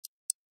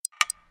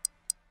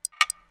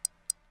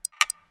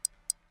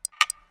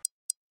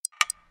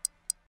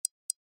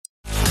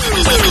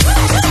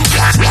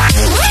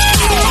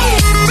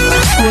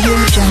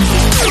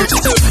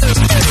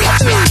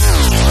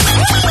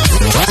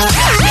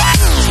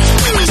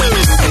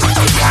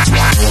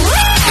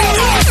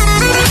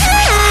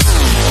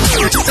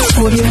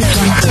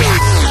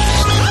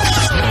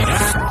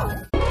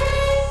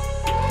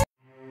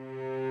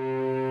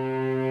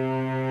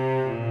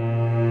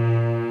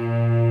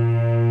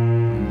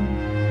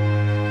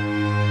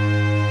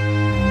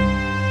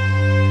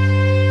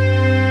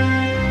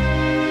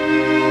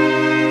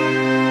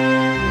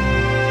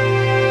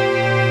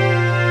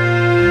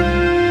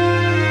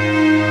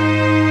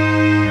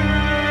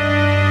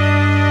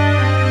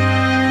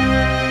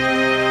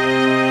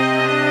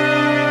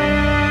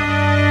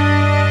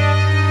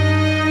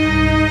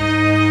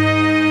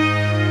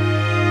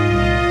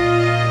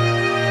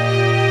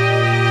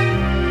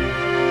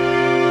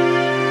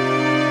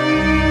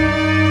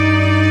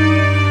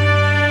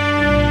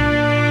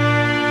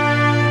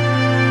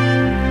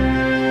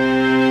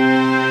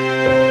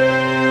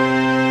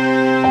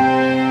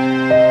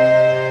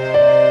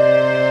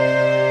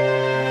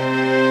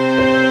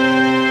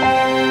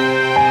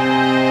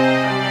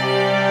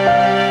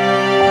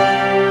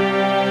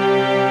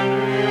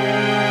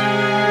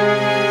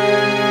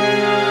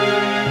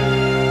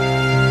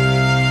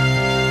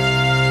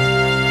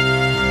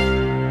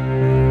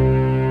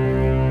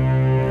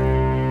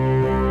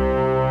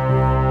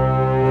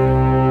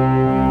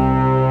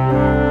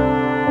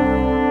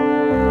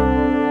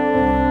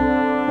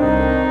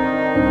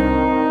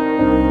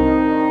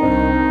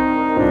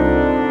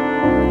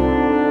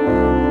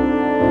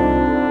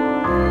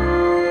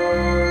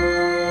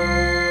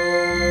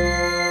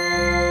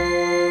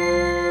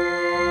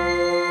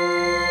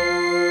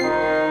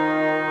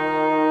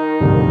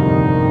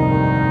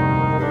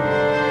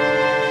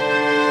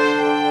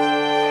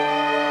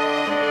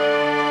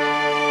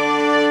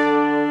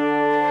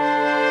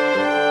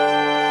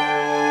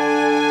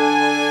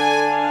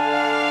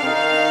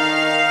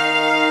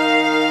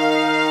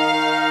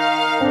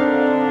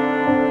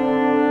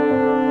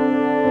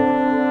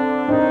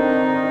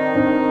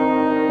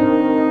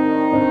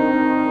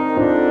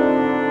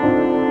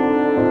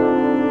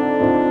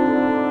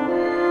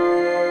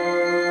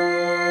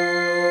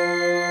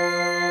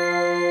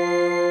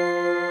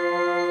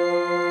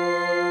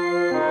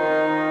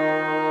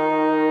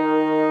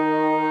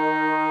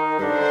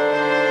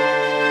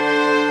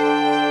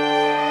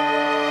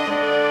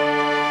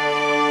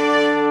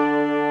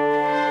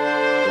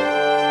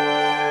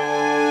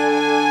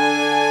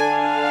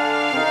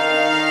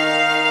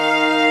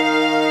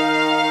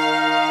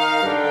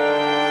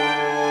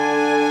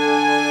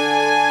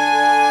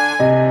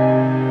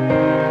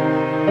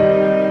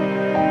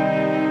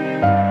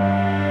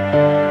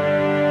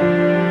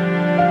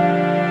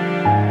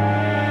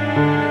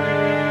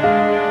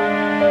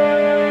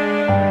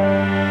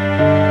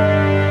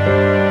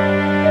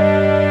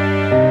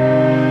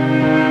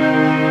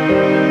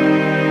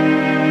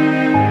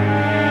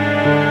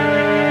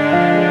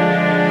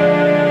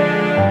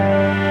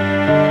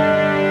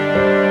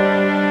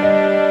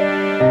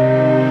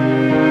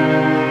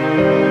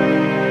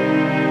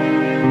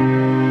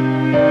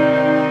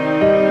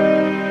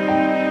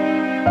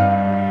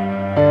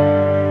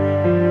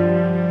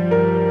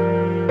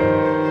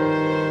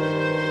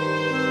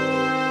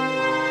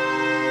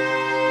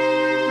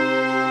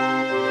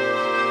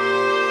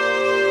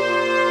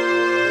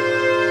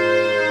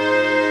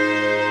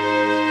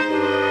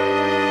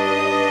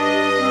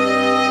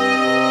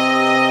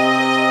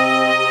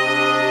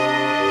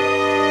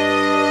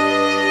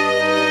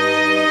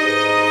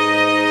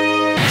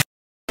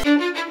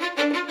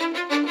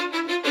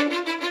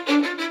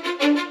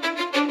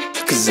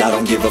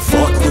give a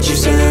fuck what you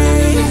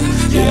say.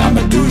 Yeah,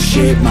 I'ma do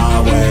shit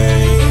my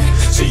way.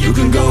 So you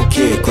can go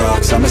kick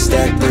rocks, I'ma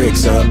stack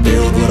bricks up,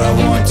 build what I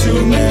want to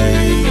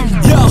make.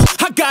 Yo,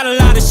 I got a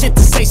lot of shit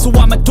to say, so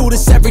I'ma do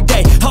this every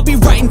day. I'll be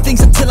writing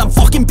things until I'm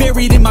fucking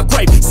buried in my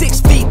grave.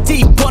 6 feet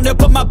deep under,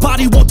 but my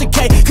body won't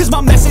decay, cause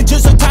my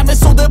messages are timeless,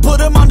 so they'll put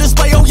them on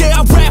display. Oh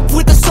yeah, I rap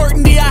with a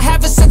certainty, I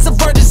have a sense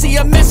of urgency,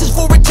 a message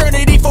for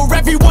eternity, for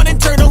everyone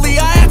internally.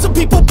 I had some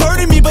people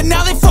burning me, but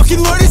now they fucking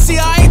learn to see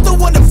I ain't the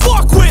one to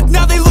fuck with.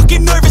 Now they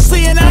looking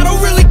nervously, and I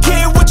don't really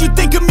care what you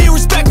think of me,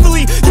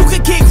 respectfully. You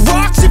can kick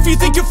rocks if you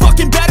think you're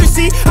fucking better,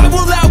 see I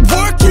will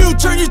outwork you,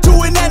 turn you to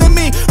an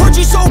enemy. Hurt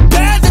you so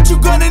bad that you're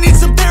gonna need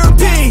some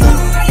therapy.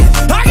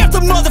 I got the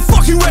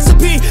motherfucking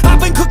recipe, I've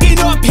been cooking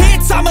up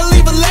hits, I'ma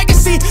leave a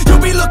legacy. You'll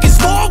be looking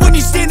small when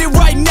you're standing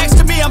right next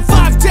to me. I'm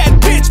 5'10",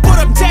 bitch, but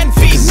I'm 10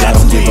 feet next to me. I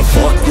don't give a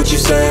fuck what you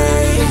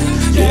say.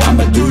 Yeah,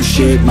 I'ma do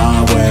shit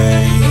my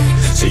way.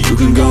 So you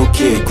can go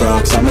kick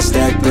rocks, I'ma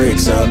stack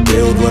bricks up,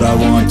 build what I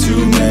want to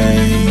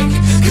make.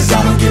 Cause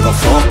I don't give a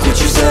fuck what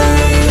you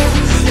say.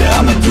 Yeah,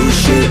 I'ma do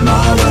shit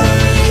my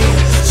way.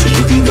 So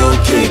you can go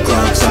kick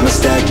rocks, I'ma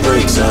stack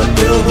bricks up,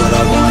 build what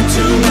I want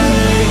to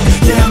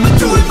make. Yeah, I'ma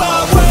do it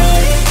my way.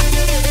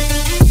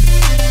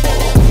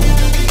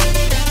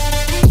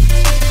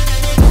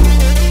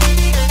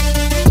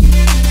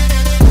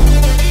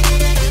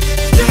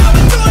 Yeah,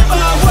 I'ma do it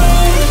my way.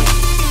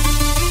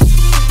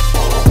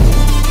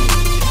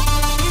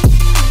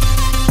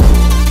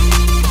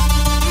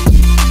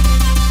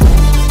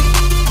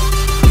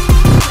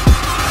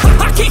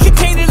 I can't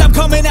contain it, I'm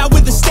coming out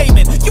with a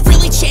statement. You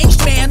really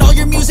changed, man, all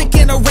your music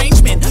and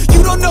arrangement.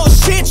 You don't know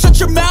shit, shut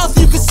your mouth,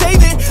 you can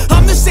save it.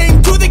 I'm the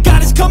same dude that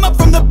got his come up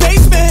from the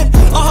basement.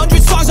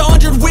 100 songs,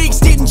 100 weeks,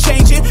 didn't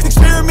change it.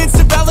 Experiments,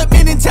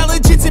 development,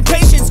 intelligence, and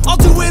patience. I'll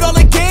do it all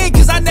again,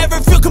 cause I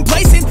never feel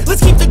complacent.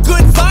 Let's keep the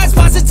good vibes,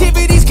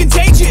 positivity's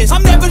contagious.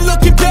 I'm never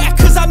looking back,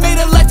 cause I made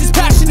a life that's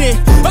passionate.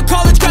 A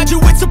college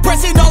graduate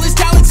suppressing all his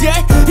talents,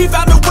 yeah. He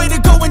found a way to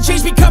go and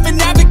change, become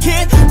an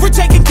advocate for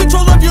taking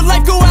control of your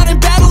life, go out and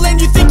battle. And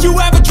you think you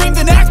have a dream,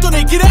 then act on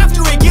it. Get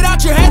after it, get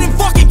out your head and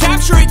fucking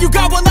capture it. You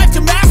got one life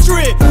to master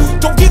it.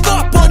 Don't give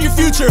up on your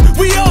future,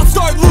 we all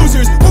start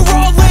losers. We're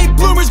all late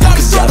bloomers,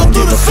 gotta struggle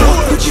through the sewer.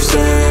 Fuck what you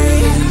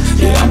say.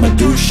 Yeah, I'ma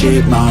do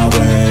shit my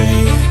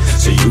way.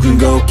 So you can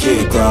go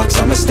kick rocks,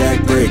 I'ma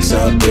stack bricks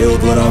up,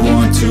 build what I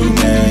want to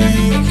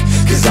make.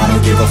 Cause I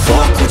don't give a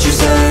fuck what you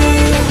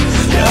say.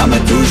 Yeah, I'ma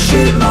do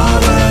shit my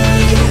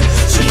way.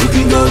 So you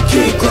can go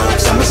kick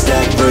rocks, I'ma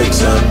stack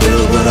bricks up,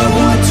 build what I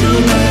want to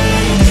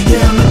make.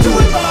 Yeah, I'ma do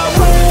it my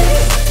way.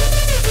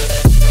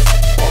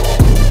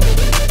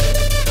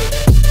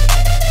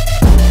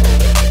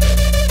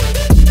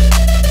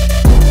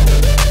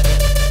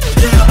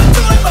 Yeah, I'ma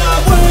do it my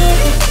way.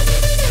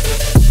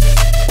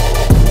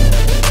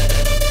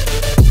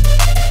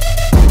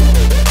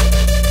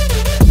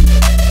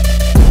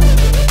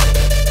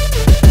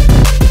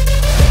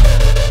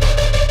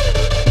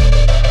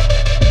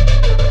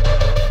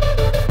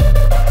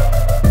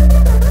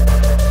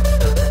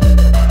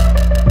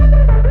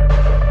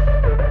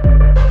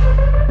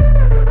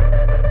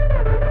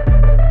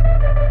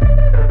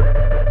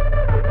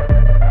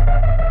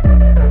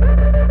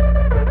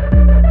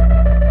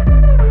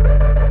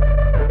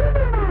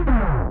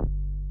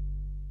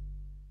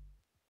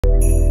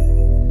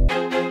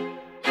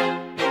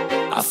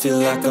 I feel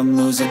like I'm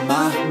losing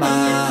my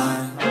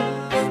mind.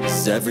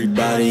 Is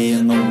everybody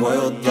in the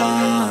world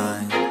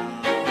blind?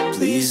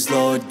 Please,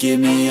 Lord, give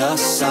me a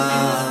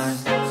sign,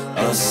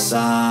 a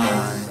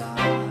sign.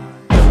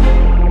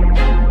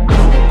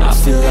 I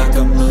feel like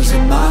I'm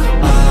losing my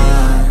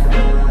mind.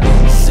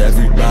 Is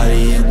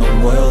everybody in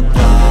the world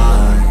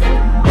blind?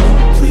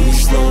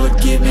 Please, Lord,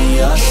 give me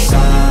a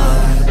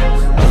sign,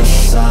 a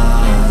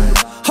sign.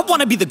 I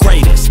wanna be the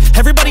greatest.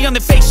 Everybody on the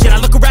fake shit. I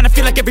look around and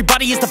feel like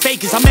everybody is the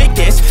fakest. I make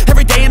this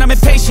every day and I'm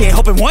impatient,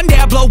 hoping one day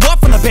I blow up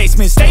from the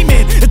basement.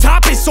 Statement, the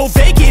top is so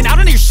vacant. I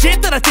don't hear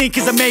shit that I think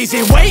is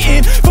amazing.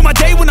 Waiting for my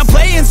day when I'm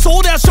playing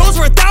sold out shows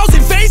for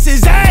 1,000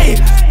 faces. Hey,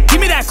 give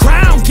me that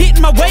crown, get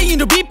in my way and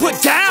to be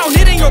put down.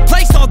 It ain't your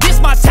place, all this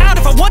my town.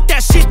 If I want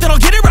that shit, then I'll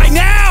get it right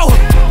now.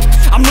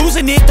 I'm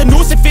losing it, the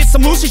noose it fits,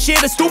 I'm losing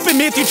shit. A stupid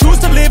myth, you choose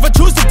to live or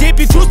choose to dip.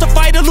 You choose to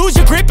fight or lose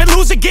your grip and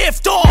lose a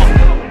gift.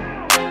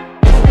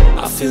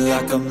 I feel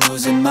like I'm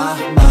losing my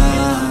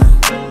mind.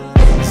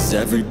 Is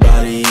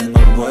everybody in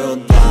the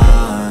world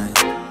blind?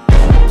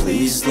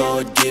 Please,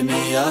 Lord, give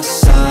me a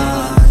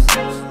sign,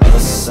 a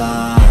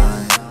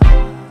sign.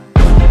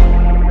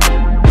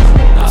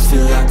 I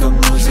feel like I'm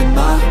losing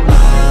my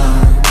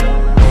mind.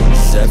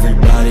 Is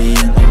everybody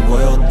in the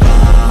world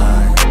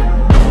blind?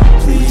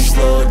 Please,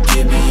 Lord,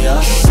 give me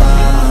a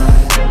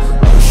sign,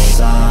 a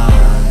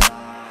sign.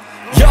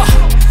 Yeah,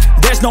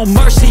 there's There's no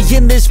mercy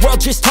in this world,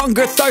 just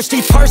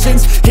hunger-thirsty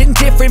persons in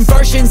different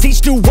versions,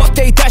 each new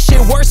update, that shit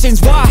worsens.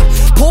 Why?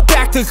 Pull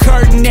back the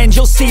curtain and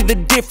you'll see the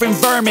different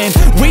vermin.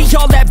 We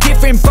all have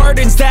different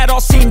burdens that all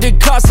seem to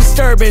cause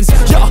disturbance.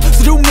 Yo,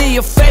 so do me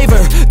a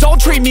favor,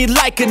 don't treat me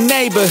like a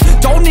neighbor.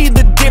 Don't need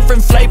the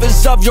different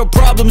flavors of your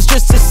problems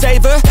just to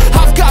savor.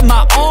 I've got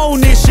my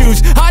own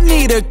issues, I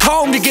need a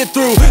comb to get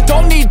through.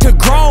 Don't need to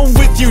groan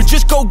with you,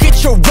 just go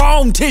get your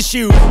own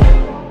tissue.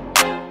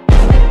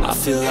 I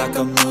feel like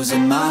I'm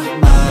losing my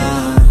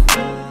mind.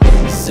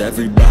 Is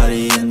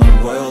everybody in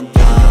the world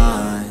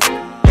blind?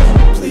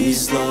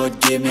 Please, Lord,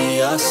 give me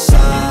a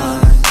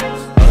sign,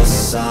 a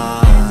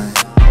sign.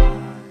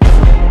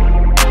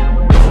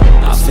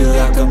 I feel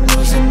like I'm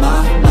losing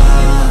my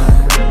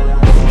mind.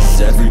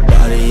 Is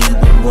everybody in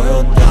the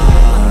world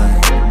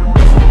blind?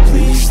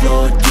 Please,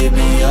 Lord, give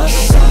me a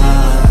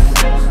sign,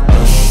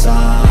 a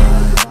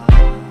sign.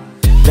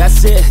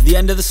 That's it, the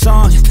end of the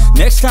song.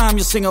 Next time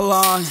you'll sing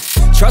along.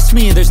 Trust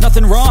me, there's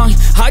nothing wrong,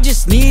 I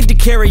just need to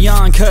carry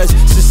on. Cause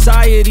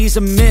society's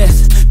a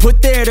myth,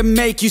 put there to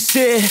make you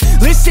sit.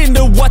 Listen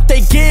to what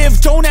they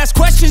give, don't ask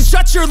questions,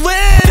 shut your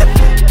lid.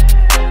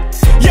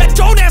 Yeah,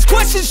 don't ask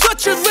questions,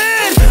 shut your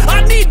lid.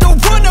 I need to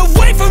run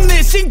away from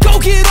this and go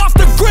get off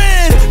the grid.